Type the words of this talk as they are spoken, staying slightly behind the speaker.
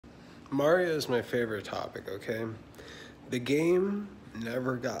Mario is my favorite topic, okay? The game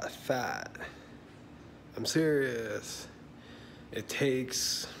never got fat. I'm serious. It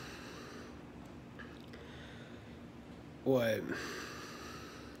takes, what,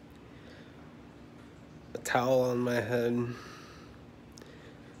 a towel on my head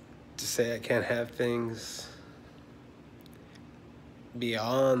to say I can't have things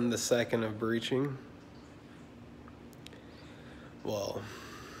beyond the second of breaching. Well,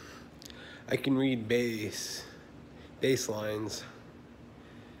 I can read bass lines,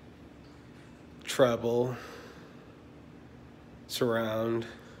 treble, surround,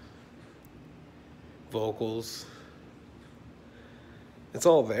 vocals. It's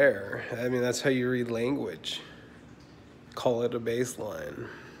all there. I mean, that's how you read language. Call it a bass line.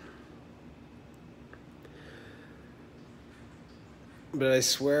 But I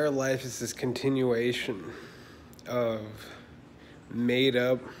swear life is this continuation of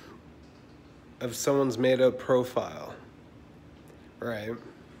someone's made up profile. Right?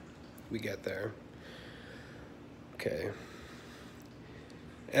 We get there. Okay.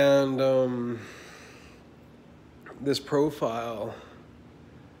 And this profile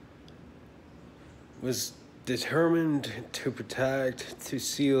was determined to protect, to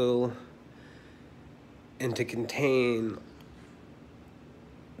seal, and to contain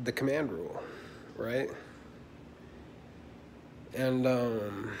the command rule, right? And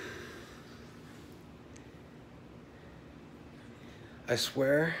I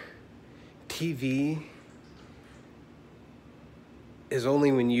swear, TV is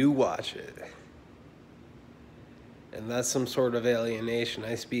only when you watch it. And that's some sort of alienation.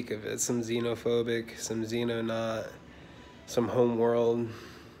 I speak of it. Some xenophobic, some xenonaut, some home world,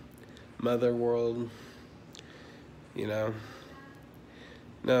 mother world, you know?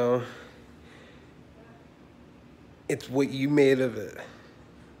 No. It's what you made of it.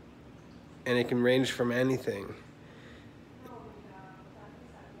 And it can range from anything.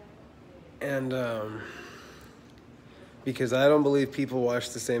 And because I don't believe people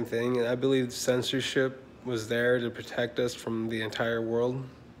watch the same thing, and I believe censorship was there to protect us from the entire world.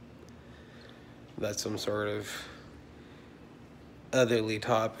 That's some sort of otherly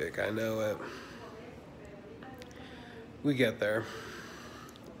topic, I know it. We get there.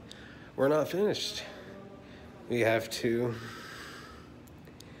 We're not finished. We have to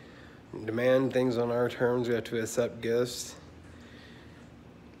demand things on our terms. We have to accept gifts.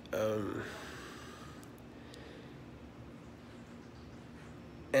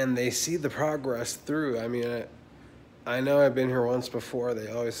 And they see the progress through. I mean, I know I've been here once before.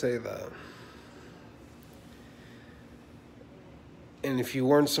 They always say that. And if you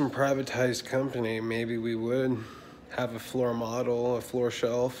weren't some privatized company, maybe we would have a floor model, a floor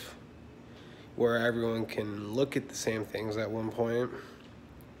shelf, where everyone can look at the same things at one point.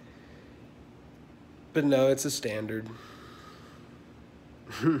 But no, it's a standard.